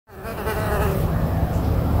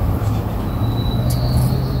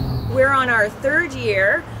on our third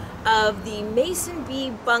year of the Mason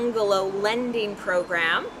Bee Bungalow Lending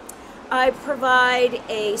Program. I provide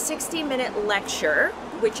a 60-minute lecture,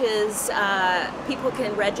 which is people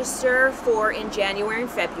can register for in January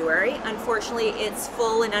and February. Unfortunately, it's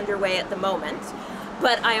full and underway at the moment,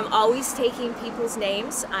 but I am always taking people's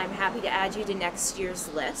names. I'm happy to add you to next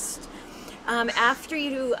year's list. After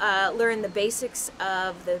you learn the basics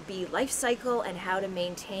of the bee life cycle and how to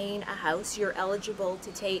maintain a house, you're eligible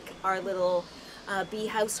to take our little bee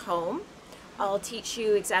house home. I'll teach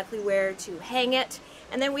you exactly where to hang it,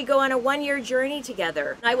 and then we go on a one-year journey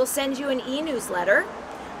together. I will send you an e-newsletter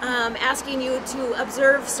asking you to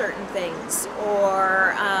observe certain things,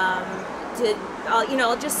 or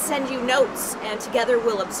I'll just send you notes, and together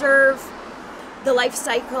we'll observe the life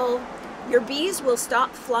cycle. Your bees will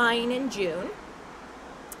stop flying in June,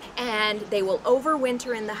 and they will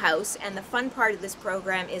overwinter in the house, and the fun part of this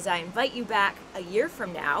program is I invite you back a year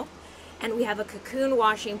from now, and we have a cocoon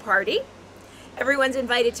washing party. Everyone's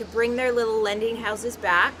invited to bring their little lending houses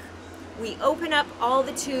back. We open up all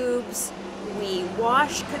the tubes, we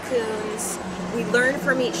wash cocoons, we learn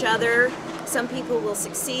from each other. Some people will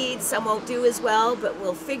succeed, some won't do as well, but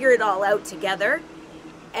we'll figure it all out together.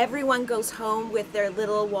 Everyone goes home with their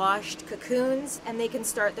little washed cocoons, and they can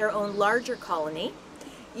start their own larger colony.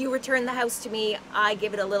 You return the house to me, I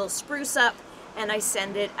give it a little spruce up, and I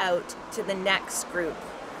send it out to the next group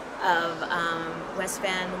of West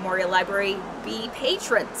Vancouver Memorial Library bee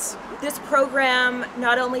patrons. This program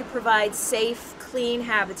not only provides safe, clean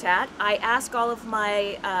habitat, I ask all of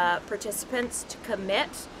my participants to commit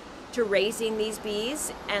to raising these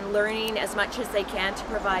bees and learning as much as they can to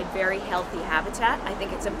provide very healthy habitat. I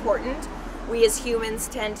think it's important. We as humans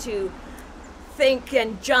tend to think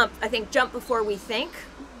and jump. I think jump before we think.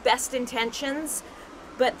 Best intentions,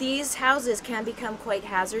 but these houses can become quite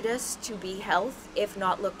hazardous to bee health if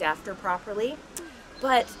not looked after properly.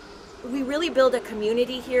 But we really build a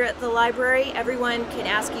community here at the library. Everyone can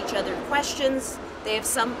ask each other questions. They have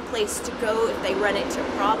some place to go if they run into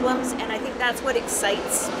problems, and I think that's what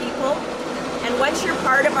excites people. And once you're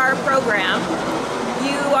part of our program,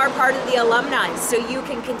 you are part of the alumni, so you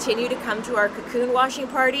can continue to come to our cocoon washing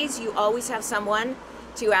parties. You always have someone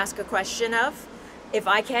to ask a question of. If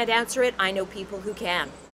I can't answer it, I know people who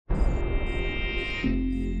can.